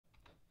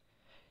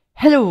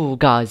Hello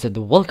guys and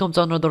welcome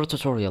to another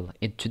tutorial,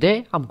 and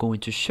today I'm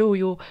going to show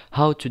you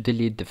how to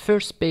delete the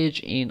first page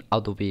in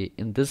Adobe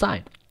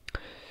InDesign.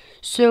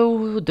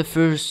 So the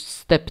first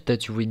step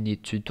that you will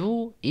need to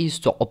do is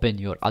to open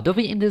your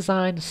Adobe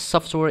InDesign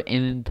software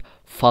and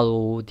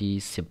follow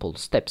these simple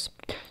steps.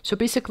 So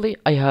basically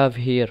I have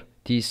here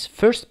this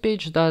first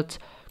page that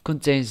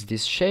contains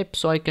this shape,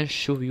 so I can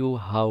show you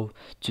how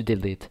to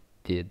delete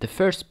the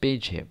first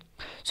page here.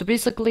 So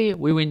basically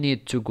we will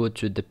need to go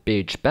to the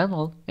page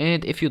panel,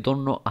 and if you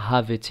don't know,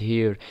 have it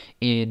here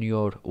in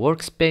your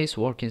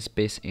working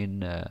space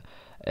in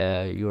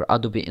your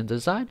Adobe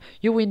InDesign,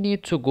 you will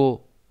need to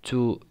go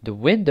to the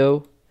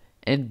window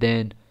and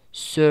then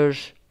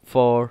search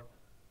for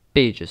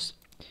pages.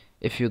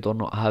 If you do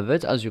not have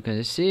it, as you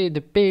can see, the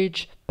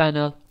page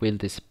panel will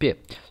disappear.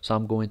 So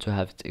I'm going to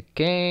have it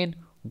again,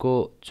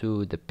 go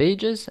to the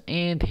pages,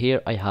 and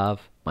here I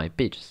have my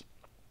pages.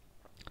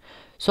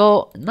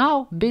 So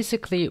now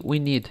basically we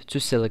need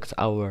to select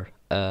our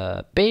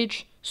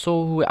page,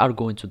 so we are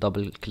going to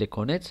double click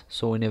on it.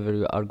 So whenever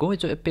you are going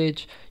to a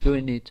page, you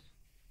will need,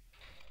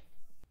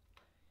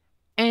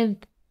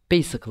 and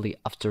basically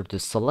after the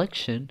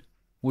selection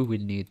we will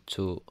need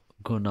to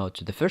go now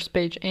to the first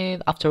page,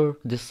 and after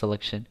this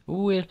selection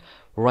we will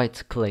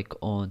right click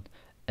on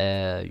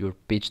your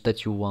page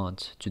that you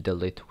want to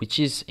delete, which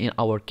is in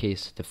our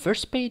case the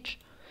first page,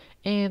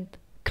 and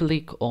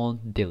click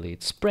on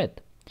delete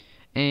spread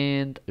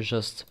and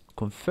just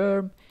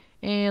confirm.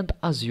 And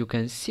as you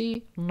can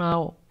see,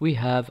 now we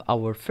have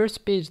our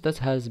first page that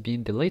has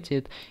been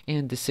deleted,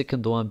 and the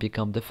second one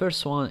become the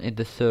first one, and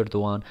the third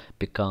one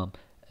become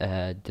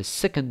the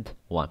second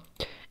one.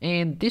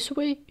 And this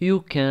way you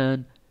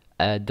can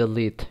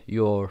delete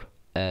your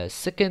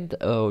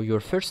your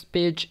first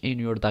page in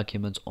your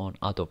document on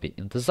Adobe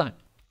InDesign.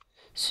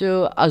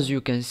 So as you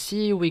can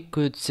see, we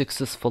could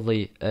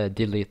successfully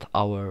delete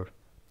our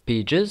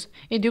pages,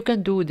 and you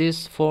can do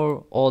this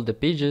for all the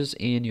pages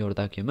in your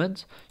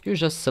document. You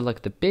just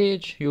select the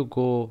page, you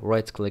go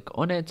right click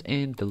on it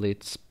and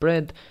delete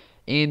spread.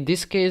 In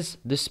this case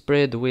the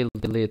spread will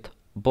delete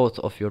both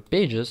of your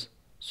pages,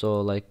 so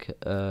like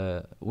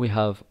we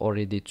have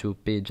already two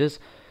pages,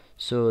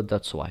 so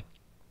that's why.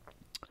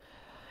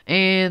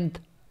 And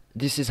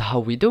this is how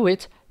we do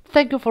it.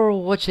 Thank you for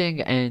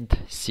watching and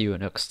see you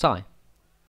next time.